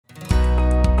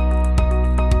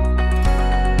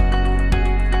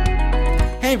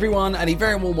Hey everyone, and a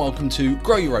very warm welcome to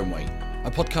Grow Your Own Way,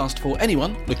 a podcast for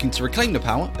anyone looking to reclaim the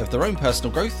power of their own personal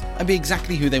growth and be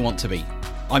exactly who they want to be.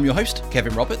 I'm your host,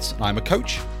 Kevin Roberts, and I'm a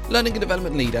coach, learning and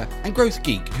development leader, and growth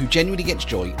geek who genuinely gets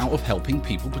joy out of helping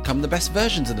people become the best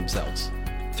versions of themselves.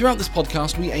 Throughout this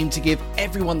podcast, we aim to give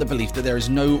everyone the belief that there is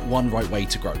no one right way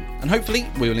to grow, and hopefully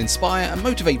we will inspire and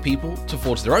motivate people to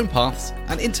forge their own paths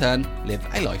and in turn live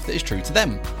a life that is true to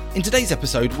them. In today's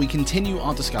episode, we continue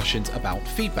our discussions about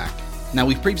feedback. Now,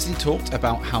 we've previously talked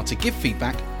about how to give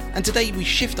feedback, and today we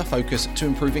shift our focus to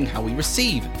improving how we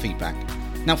receive feedback.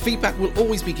 Now, feedback will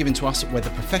always be given to us, whether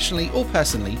professionally or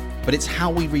personally, but it's how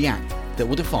we react that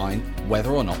will define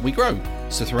whether or not we grow.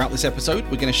 So throughout this episode,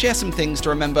 we're going to share some things to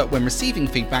remember when receiving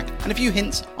feedback and a few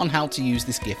hints on how to use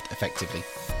this gift effectively.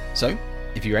 So,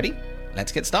 if you're ready,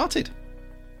 let's get started.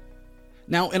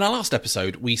 Now, in our last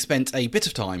episode, we spent a bit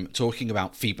of time talking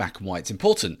about feedback and why it's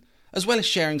important, as well as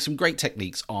sharing some great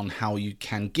techniques on how you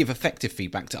can give effective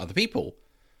feedback to other people.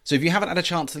 So if you haven't had a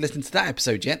chance to listen to that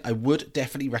episode yet, I would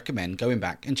definitely recommend going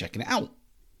back and checking it out.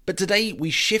 But today we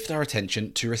shift our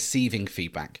attention to receiving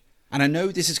feedback. And I know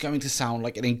this is going to sound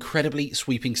like an incredibly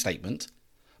sweeping statement,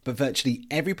 but virtually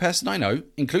every person I know,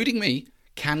 including me,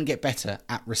 can get better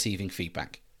at receiving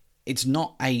feedback. It's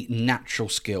not a natural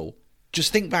skill.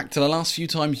 Just think back to the last few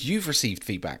times you've received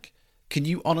feedback. Can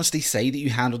you honestly say that you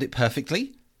handled it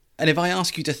perfectly? And if I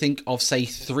ask you to think of, say,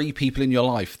 3 people in your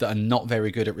life that are not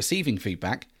very good at receiving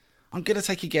feedback, I'm going to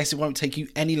take a guess it won't take you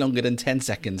any longer than 10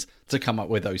 seconds to come up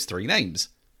with those 3 names.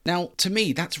 Now, to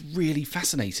me, that's really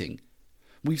fascinating.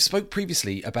 We've spoke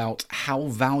previously about how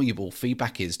valuable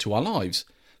feedback is to our lives.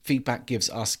 Feedback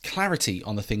gives us clarity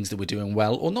on the things that we're doing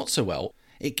well or not so well.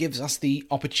 It gives us the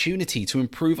opportunity to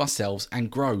improve ourselves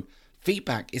and grow.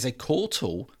 Feedback is a core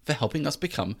tool for helping us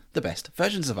become the best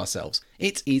versions of ourselves.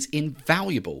 It is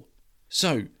invaluable.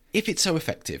 So, if it's so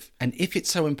effective and if it's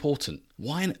so important,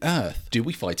 why on earth do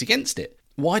we fight against it?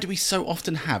 Why do we so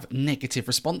often have negative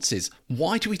responses?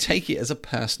 Why do we take it as a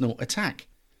personal attack?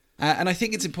 And I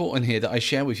think it's important here that I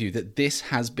share with you that this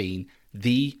has been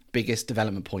the biggest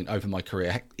development point over my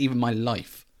career, heck, even my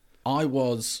life. I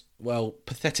was,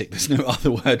 pathetic. There's no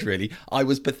other word really. I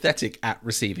was pathetic at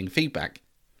receiving feedback.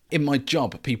 In my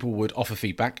job, people would offer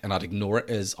feedback and I'd ignore it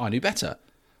as I knew better.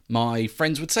 My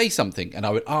friends would say something and I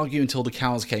would argue until the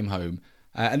cows came home.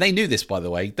 And they knew this, by the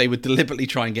way. They would deliberately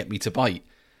try and get me to bite.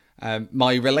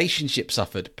 My relationship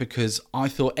suffered because I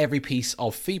thought every piece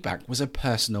of feedback was a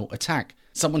personal attack.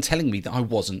 Someone telling me that I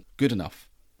wasn't good enough.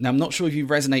 Now, I'm not sure if you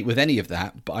resonate with any of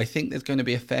that, but I think there's going to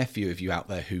be a fair few of you out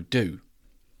there who do.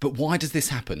 But why does this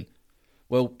happen?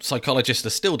 Well, psychologists are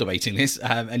still debating this,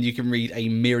 and you can read a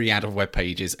myriad of web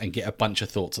pages and get a bunch of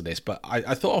thoughts on this, but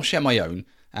I thought I'll share my own,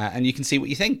 and you can see what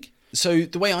you think. So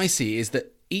the way I see it is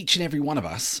that each and every one of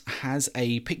us has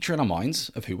a picture in our minds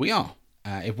of who we are.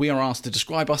 If we are asked to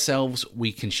describe ourselves,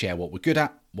 we can share what we're good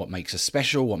at, what makes us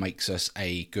special, what makes us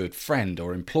a good friend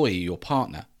or employee or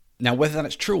partner. Now, whether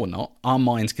that's true or not, our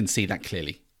minds can see that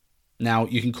clearly. Now,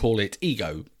 you can call it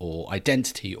ego or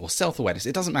identity or self-awareness,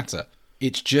 it doesn't matter.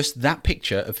 It's just that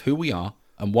picture of who we are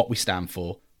and what we stand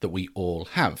for that we all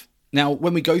have. Now,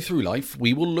 when we go through life,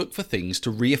 we will look for things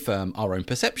to reaffirm our own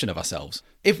perception of ourselves.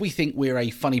 If we think we're a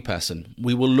funny person,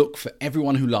 we will look for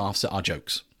everyone who laughs at our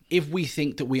jokes. If we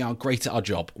think that we are great at our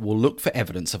job, we'll look for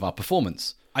evidence of our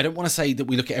performance. I don't want to say that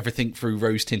we look at everything through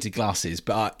rose-tinted glasses,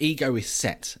 but our ego is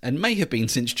set and may have been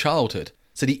since childhood.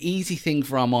 So the easy thing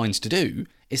for our minds to do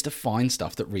is to find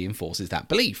stuff that reinforces that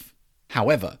belief.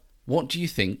 However, what do you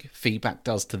think feedback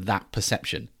does to that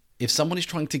perception? If someone is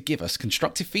trying to give us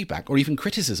constructive feedback or even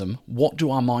criticism, what do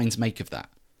our minds make of that?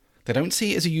 They don't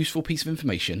see it as a useful piece of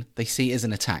information, they see it as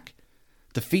an attack.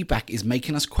 The feedback is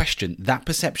making us question that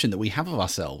perception that we have of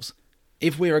ourselves.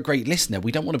 If we're a great listener,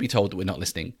 we don't want to be told that we're not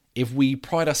listening. If we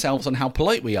pride ourselves on how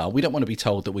polite we are, we don't want to be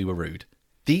told that we were rude.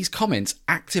 These comments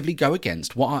actively go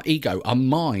against what our ego, our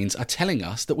minds are telling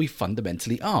us that we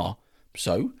fundamentally are.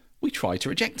 So we try to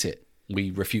reject it. We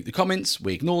refute the comments,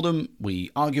 we ignore them,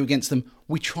 we argue against them,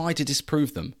 we try to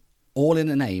disprove them, all in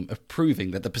the name of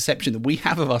proving that the perception that we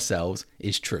have of ourselves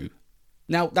is true.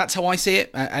 Now, that's how I see it,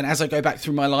 and as I go back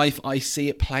through my life, I see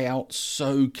it play out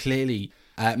so clearly.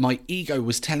 My ego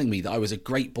was telling me that I was a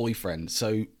great boyfriend,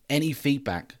 so any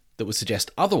feedback that would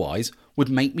suggest otherwise would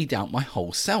make me doubt my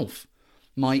whole self.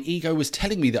 My ego was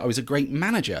telling me that I was a great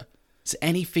manager, so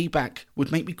any feedback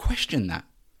would make me question that.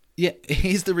 Yet,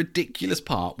 here's the ridiculous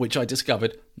part, which I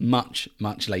discovered much,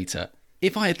 much later.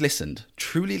 If I had listened,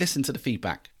 truly listened to the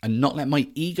feedback, and not let my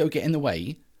ego get in the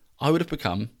way, I would have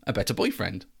become a better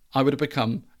boyfriend. I would have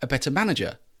become a better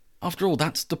manager. After all,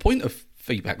 that's the point of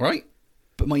feedback, right?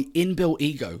 But my inbuilt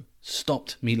ego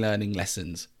stopped me learning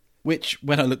lessons. Which,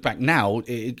 when I look back now,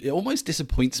 it almost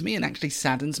disappoints me and actually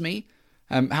saddens me.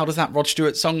 How does that Rod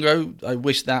Stewart song go? I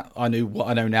wish that I knew what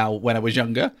I know now when I was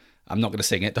younger. I'm not going to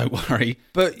sing it, don't worry.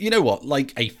 But you know what?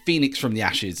 Like a phoenix from the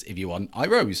ashes, if you want, I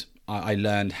rose. I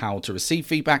learned how to receive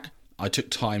feedback. I took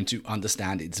time to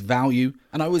understand its value.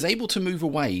 And I was able to move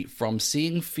away from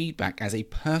seeing feedback as a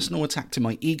personal attack to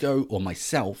my ego or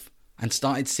myself and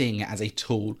started seeing it as a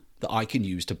tool that I can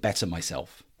use to better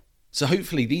myself. So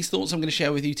hopefully these thoughts I'm going to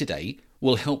share with you today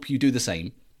will help you do the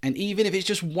same. And even if it's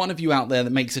just one of you out there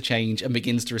that makes a change and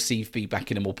begins to receive feedback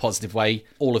in a more positive way,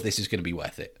 all of this is going to be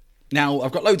worth it. Now,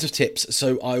 I've got loads of tips,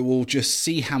 so I will just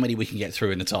see how many we can get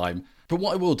through in a time. But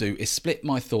what I will do is split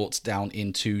my thoughts down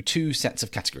into two sets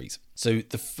of categories. So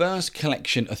the first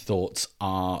collection of thoughts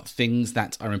are things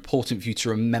that are important for you to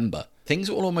remember. Things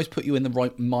that will almost put you in the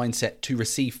right mindset to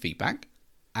receive feedback.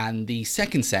 And the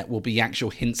second set will be actual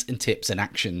hints and tips and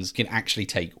actions you can actually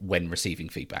take when receiving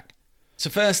feedback. So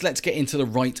first, let's get into the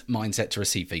right mindset to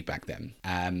receive feedback then.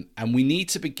 And we need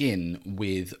to begin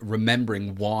with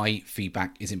remembering why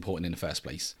feedback is important in the first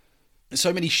place.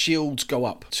 So many shields go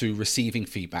up to receiving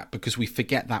feedback because we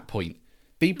forget that point.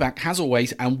 Feedback has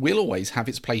always and will always have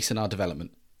its place in our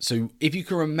development. So if you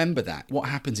can remember that, what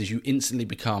happens is you instantly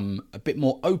become a bit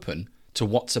more open to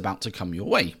what's about to come your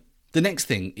way. The next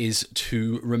thing is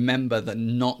to remember that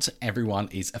not everyone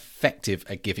is effective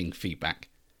at giving feedback.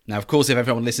 Now, of course, if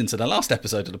everyone listened to the last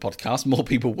episode of the podcast, more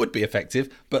people would be effective,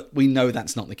 but we know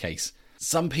that's not the case.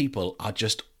 Some people are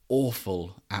just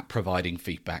awful at providing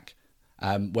feedback.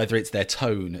 Whether it's their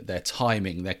tone, their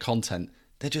timing, their content,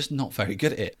 they're just not very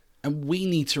good at it. And we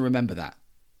need to remember that.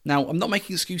 Now, I'm not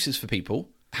making excuses for people.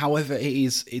 However,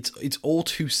 it's all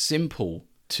too simple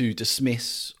to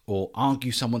dismiss or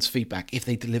argue someone's feedback if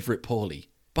they deliver it poorly.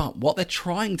 But what they're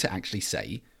trying to actually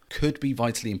say could be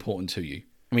vitally important to you.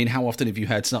 I mean, how often have you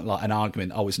heard something like an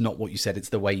argument, oh, it's not what you said, it's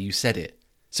the way you said it.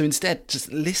 So instead,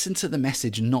 just listen to the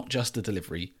message, not just the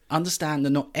delivery. Understand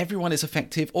that not everyone is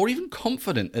effective or even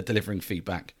confident at delivering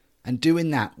feedback. And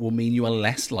doing that will mean you are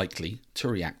less likely to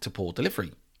react to poor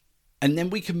delivery. And then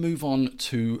we can move on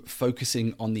to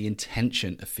focusing on the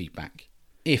intention of feedback.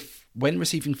 If, when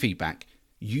receiving feedback,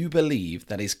 you believe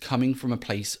that is coming from a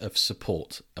place of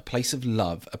support, a place of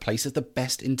love, a place of the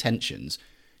best intentions,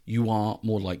 you are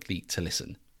more likely to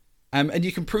listen. And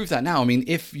you can prove that now. I mean,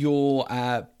 if your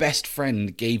best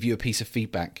friend gave you a piece of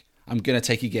feedback, I'm going to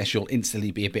take a guess you'll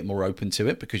instantly be a bit more open to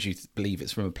it because you believe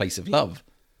it's from a place of love.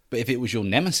 But if it was your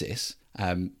nemesis,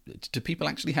 do people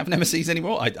actually have nemesis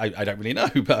anymore? I don't really know,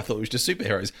 but I thought it was just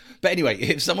superheroes. But anyway,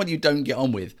 if someone you don't get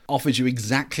on with offers you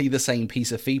exactly the same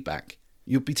piece of feedback,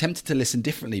 you'll be tempted to listen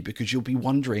differently because you'll be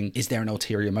wondering, is there an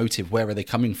ulterior motive? Where are they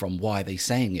coming from? Why are they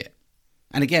saying it?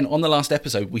 And again, on the last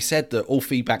episode, we said that all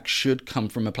feedback should come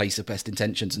from a place of best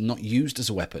intentions and not used as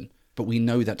a weapon. But we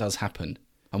know that does happen.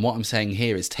 And what I'm saying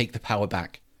here is take the power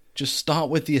back. Just start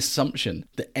with the assumption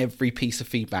that every piece of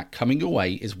feedback coming your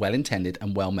way is well intended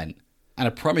and well meant. And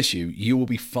I promise you, you will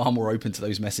be far more open to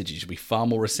those messages. You'll be far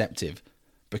more receptive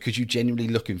because you're genuinely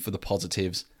looking for the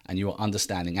positives and you are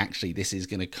understanding actually this is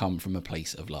going to come from a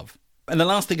place of love. And the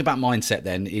last thing about mindset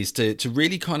then is to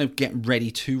really kind of get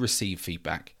ready to receive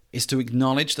feedback. Is to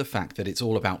acknowledge the fact that it's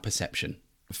all about perception.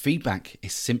 Feedback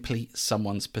is simply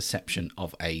someone's perception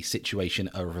of a situation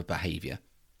or of a behavior.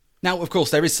 Now, of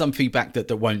course, there is some feedback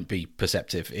that won't be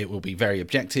perceptive. It will be very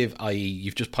objective, i.e.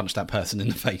 you've just punched that person in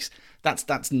the face.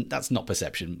 That's not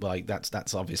perception. Like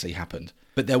that's obviously happened.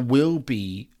 But there will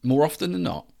be, more often than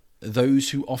not,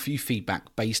 those who offer you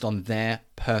feedback based on their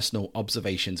personal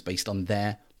observations, based on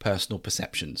their personal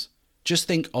perceptions. Just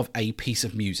think of a piece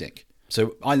of music.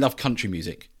 So I love country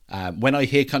music. When I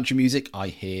hear country music, I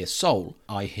hear soul,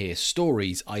 I hear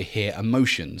stories, I hear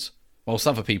emotions. Whilst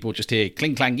other people just hear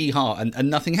cling, clang, yee-haw and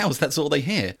nothing else, that's all they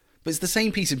hear. But it's the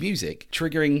same piece of music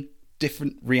triggering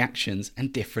different reactions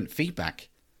and different feedback.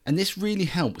 And this really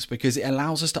helps because it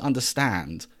allows us to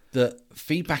understand that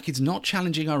feedback is not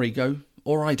challenging our ego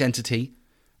or identity.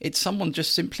 It's someone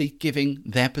just simply giving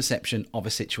their perception of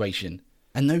a situation.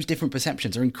 And those different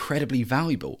perceptions are incredibly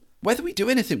valuable. Whether we do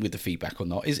anything with the feedback or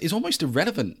not is almost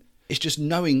irrelevant. It's just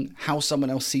knowing how someone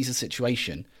else sees a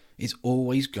situation is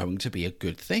always going to be a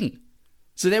good thing.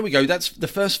 So there we go. That's the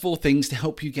first 4 things to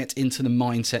help you get into the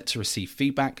mindset to receive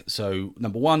feedback. So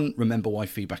number 1, remember why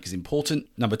feedback is important.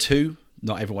 Number 2,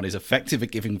 not everyone is effective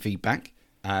at giving feedback.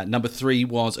 Number 3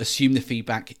 was assume the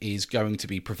feedback is going to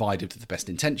be provided with the best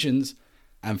intentions.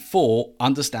 And 4,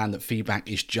 understand that feedback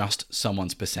is just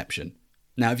someone's perception.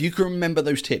 Now, if you can remember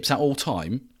those tips at all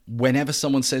time, whenever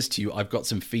someone says to you, I've got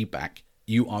some feedback,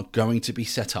 you are going to be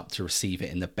set up to receive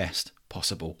it in the best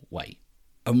possible way.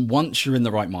 And once you're in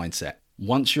the right mindset,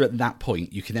 once you're at that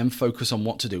point, you can then focus on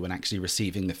what to do when actually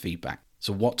receiving the feedback.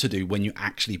 So what to do when you're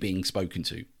actually being spoken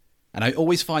to. And I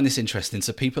always find this interesting.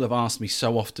 So people have asked me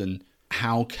so often,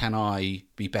 how can I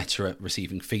be better at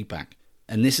receiving feedback?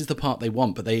 And this is the part they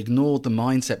want, but they ignored the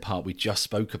mindset part we just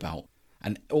spoke about.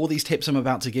 And all these tips I'm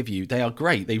about to give you, they are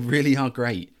great. They really are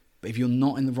great. But if you're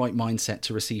not in the right mindset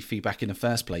to receive feedback in the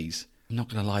first place, I'm not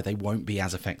going to lie, they won't be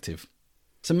as effective.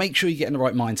 So make sure you get in the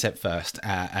right mindset first.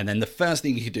 And then the first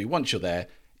thing you can do once you're there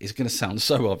is going to sound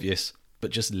so obvious,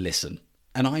 but just listen.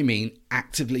 And I mean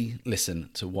actively listen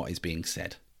to what is being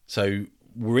said. So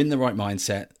we're in the right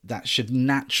mindset. That should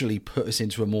naturally put us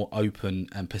into a more open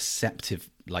and perceptive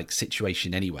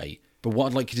situation anyway. But what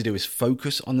I'd like you to do is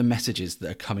focus on the messages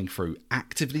that are coming through.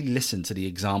 Actively listen to the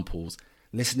examples,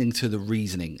 listening to the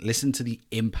reasoning, listen to the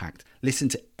impact, listen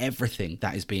to everything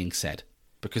that is being said.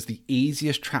 Because the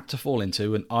easiest trap to fall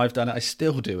into, and I've done it, I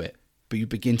still do it, but you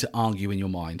begin to argue in your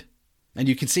mind. And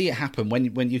you can see it happen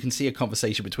when you can see a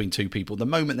conversation between two people. The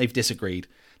moment they've disagreed,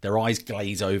 their eyes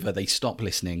glaze over, they stop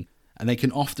listening, and they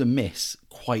can often miss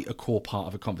quite a core part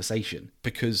of a conversation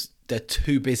because they're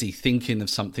too busy thinking of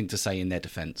something to say in their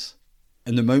defense.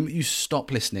 And the moment you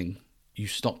stop listening, you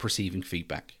stop receiving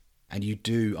feedback. And you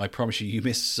do, I promise you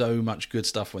miss so much good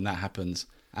stuff when that happens.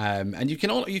 And you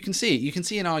can see it. You can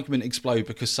see an argument explode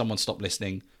because someone stopped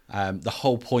listening. The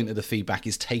whole point of the feedback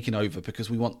is taken over because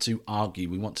we want to argue.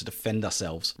 We want to defend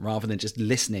ourselves rather than just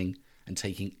listening and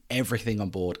taking everything on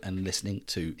board and listening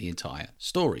to the entire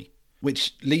story.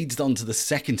 Which leads on to the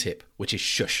second tip, which is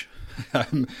shush.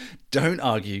 Don't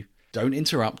argue. Don't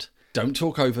interrupt. Don't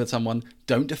talk over someone.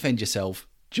 Don't defend yourself.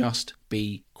 Just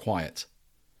be quiet.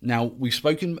 Now, we've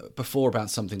spoken before about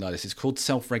something like this. It's called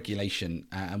self-regulation,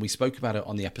 and we spoke about it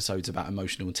on the episodes about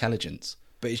emotional intelligence.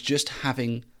 But it's just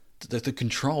having the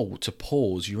control to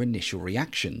pause your initial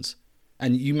reactions.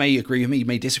 And you may agree with me, you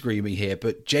may disagree with me here,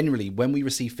 but generally, when we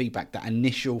receive feedback, that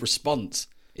initial response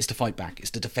is to fight back,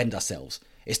 is to defend ourselves,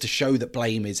 is to show that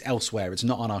blame is elsewhere, it's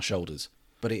not on our shoulders.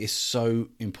 But it is so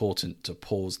important to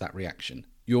pause that reaction.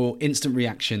 Your instant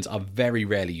reactions are very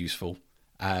rarely useful.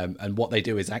 And what they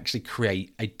do is actually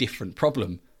create a different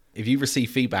problem. If you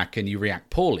receive feedback and you react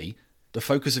poorly, the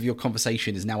focus of your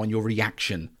conversation is now on your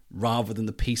reaction rather than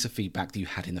the piece of feedback that you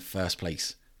had in the first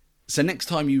place. So next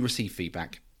time you receive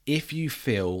feedback, if you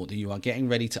feel that you are getting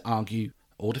ready to argue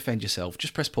or defend yourself,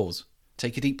 just press pause.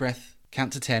 Take a deep breath,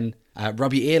 count to 10,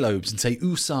 rub your earlobes and say,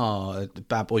 "Ooh-sah,"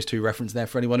 Bad Boys 2 reference there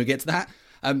for anyone who gets that.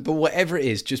 But whatever it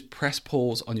is, just press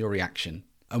pause on your reaction.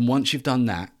 And once you've done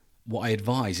that, what I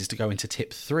advise is to go into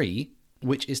tip 3,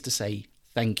 which is to say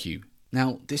thank you.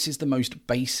 Now, this is the most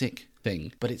basic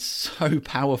thing, but it's so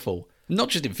powerful. Not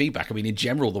just in feedback, I mean, in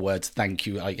general, the words thank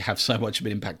you have so much of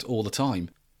an impact all the time.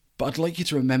 But I'd like you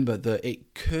to remember that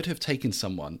it could have taken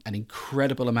someone an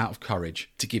incredible amount of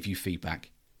courage to give you feedback.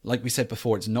 Like we said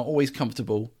before, it's not always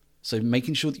comfortable. So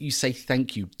making sure that you say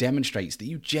thank you demonstrates that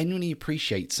you genuinely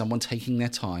appreciate someone taking their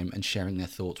time and sharing their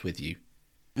thoughts with you.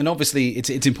 And obviously, it's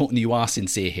important that you are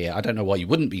sincere here. I don't know why you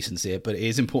wouldn't be sincere, but it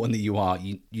is important that you are.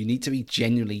 You need to be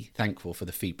genuinely thankful for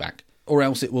the feedback, or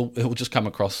else it will just come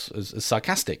across as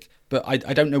sarcastic. But I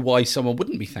don't know why someone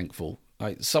wouldn't be thankful.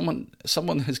 Like someone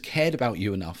has cared about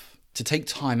you enough to take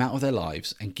time out of their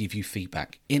lives and give you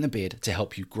feedback in a bid to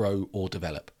help you grow or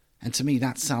develop. And to me,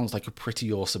 that sounds like a pretty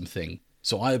awesome thing.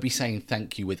 So I would be saying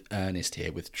thank you with earnest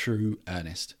here, with true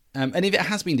earnest. And if it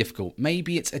has been difficult,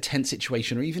 maybe it's a tense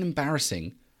situation or even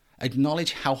embarrassing,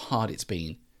 acknowledge how hard it's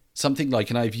been. Something like,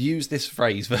 and I've used this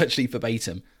phrase virtually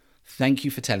verbatim, "Thank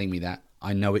you for telling me that.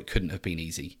 I know it couldn't have been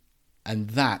easy."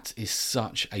 And that is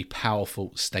such a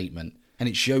powerful statement. And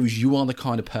it shows you are the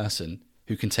kind of person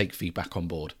who can take feedback on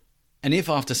board. And if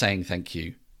after saying thank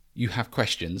you, you have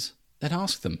questions, then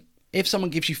ask them. If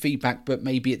someone gives you feedback, but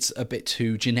maybe it's a bit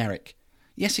too generic,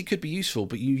 yes, it could be useful,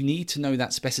 but you need to know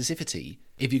that specificity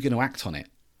if you're going to act on it.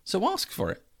 So ask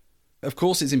for it. Of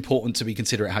course, it's important to be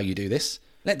considerate how you do this.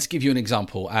 Let's give you an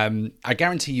example. I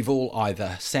guarantee you've all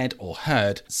either said or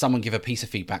heard someone give a piece of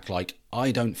feedback like,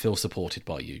 "I don't feel supported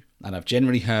by you." And I've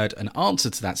generally heard an answer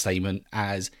to that statement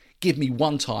as, "Give me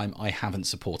one time I haven't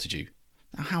supported you."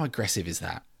 Now, how aggressive is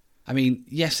that? I mean,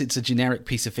 yes, it's a generic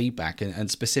piece of feedback and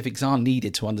specifics are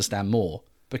needed to understand more.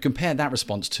 But compare that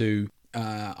response to,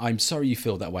 "I'm sorry you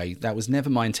feel that way. That was never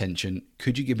my intention.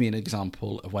 Could you give me an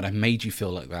example of when I made you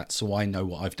feel like that so I know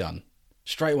what I've done?"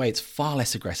 Straight away, it's far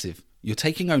less aggressive. You're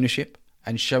taking ownership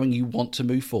and showing you want to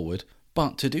move forward,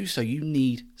 but to do so, you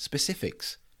need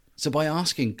specifics. So by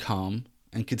asking calm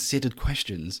and considered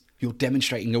questions, you're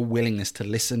demonstrating a willingness to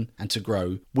listen and to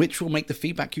grow, which will make the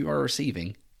feedback you are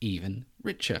receiving even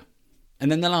richer.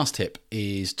 And then the last tip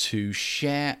is to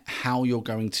share how you're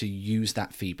going to use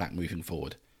that feedback moving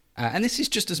forward. And this is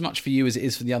just as much for you as it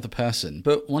is for the other person.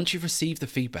 But once you've received the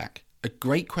feedback, a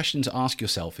great question to ask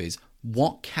yourself is,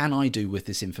 what can I do with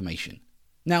this information?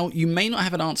 Now, you may not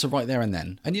have an answer right there and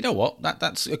then. And you know what?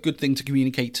 That's a good thing to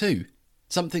communicate too.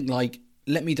 Something like,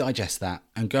 let me digest that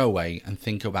and go away and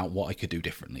think about what I could do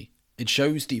differently. It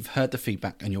shows that you've heard the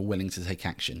feedback and you're willing to take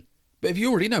action. But if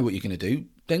you already know what you're going to do,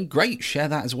 then great, share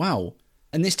that as well.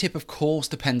 And this tip, of course,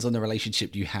 depends on the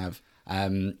relationship you have.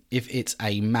 If it's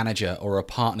a manager or a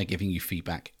partner giving you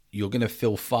feedback, you're going to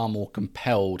feel far more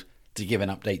compelled to give an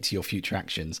update to your future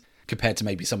actions compared to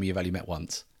maybe someone you've only met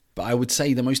once. But I would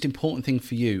say the most important thing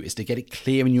for you is to get it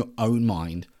clear in your own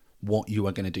mind what you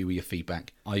are going to do with your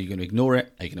feedback. Are you going to ignore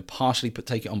it? Are you going to partially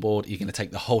take it on board? Are you going to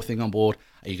take the whole thing on board?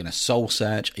 Are you going to soul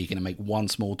search? Are you going to make one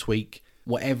small tweak?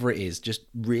 Whatever it is, just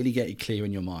really get it clear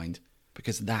in your mind,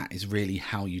 because that is really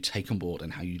how you take on board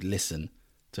and how you listen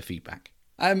to feedback.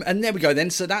 And there we go then.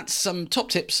 So that's some top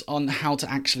tips on how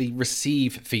to actually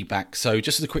receive feedback. So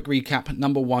just as a quick recap,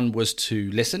 number 1 was to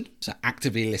listen. So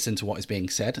actively listen to what is being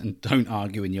said and don't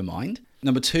argue in your mind.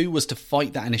 Number 2 was to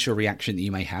fight that initial reaction that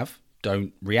you may have.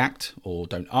 Don't react or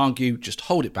don't argue, just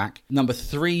hold it back. Number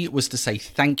 3 was to say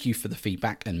thank you for the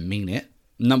feedback and mean it.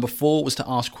 Number 4 was to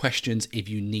ask questions if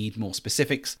you need more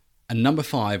specifics. And number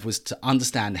 5 was to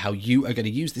understand how you are going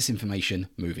to use this information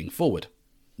moving forward.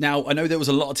 Now, I know there was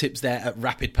a lot of tips there at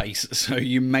rapid pace, so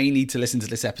you may need to listen to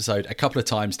this episode a couple of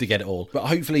times to get it all. But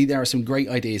hopefully there are some great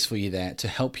ideas for you there to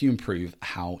help you improve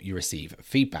how you receive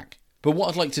feedback. But what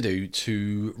I'd like to do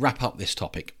to wrap up this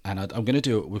topic, and I'm going to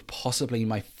do it with possibly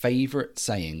my favourite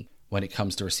saying when it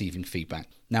comes to receiving feedback.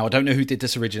 Now, I don't know who did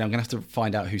this originally. I'm going to have to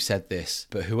find out who said this,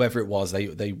 but whoever it was,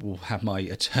 they will have my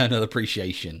eternal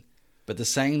appreciation. But the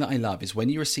saying that I love is, when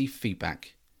you receive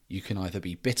feedback, you can either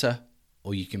be bitter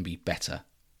or you can be better.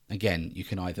 Again, you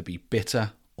can either be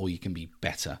bitter or you can be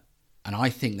better. And I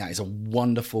think that is a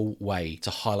wonderful way to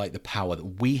highlight the power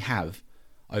that we have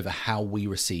over how we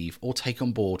receive or take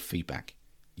on board feedback.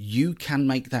 You can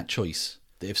make that choice,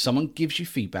 that if someone gives you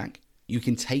feedback, you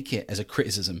can take it as a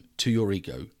criticism to your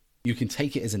ego. You can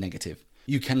take it as a negative.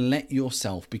 You can let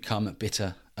yourself become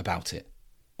bitter about it.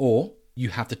 Or you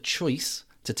have the choice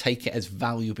to take it as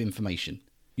valuable information.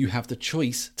 You have the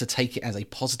choice to take it as a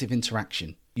positive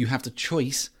interaction. You have the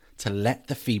choice to let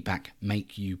the feedback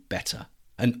make you better.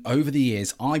 And over the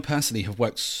years, I personally have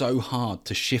worked so hard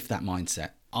to shift that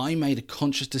mindset. I made a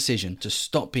conscious decision to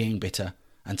stop being bitter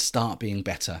and start being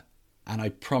better. And I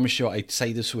promise you, I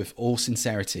say this with all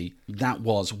sincerity, that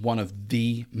was one of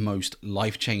the most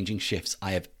life-changing shifts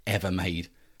I have ever made.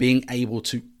 Being able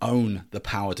to own the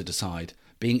power to decide,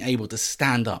 being able to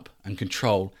stand up and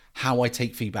control how I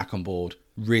take feedback on board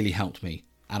really helped me.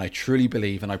 And I truly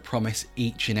believe, and I promise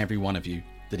each and every one of you,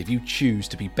 that if you choose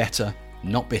to be better,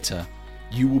 not bitter,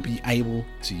 you will be able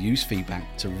to use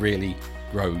feedback to really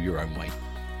grow your own way.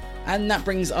 And that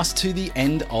brings us to the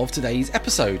end of today's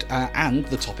episode and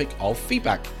the topic of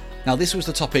feedback. Now, this was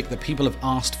the topic that people have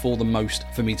asked for the most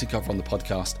for me to cover on the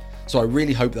podcast. So I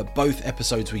really hope that both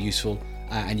episodes were useful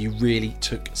and you really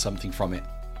took something from it.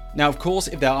 Now, of course,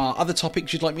 if there are other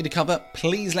topics you'd like me to cover,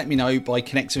 please let me know by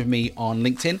connecting with me on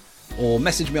LinkedIn or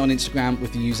message me on Instagram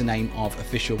with the username of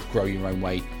official Grow Your Own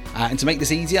Way. And to make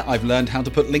this easier, I've learned how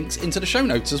to put links into the show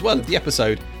notes as well of the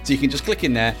episode, so you can just click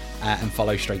in there and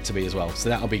follow straight to me as well. So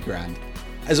that'll be grand.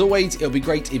 As always, it'll be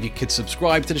great if you could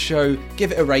subscribe to the show,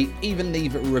 give it a rate, even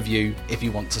leave it a review if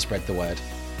you want to spread the word.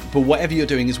 But whatever you're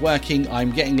doing is working.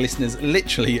 I'm getting listeners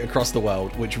literally across the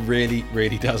world, which really,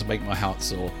 really does make my heart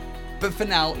soar. But for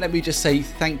now, let me just say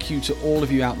thank you to all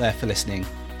of you out there for listening.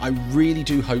 I really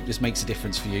do hope this makes a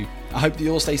difference for you. I hope that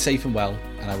you all stay safe and well,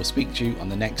 and I will speak to you on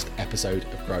the next episode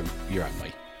of Grow Your Own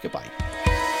Way. Goodbye.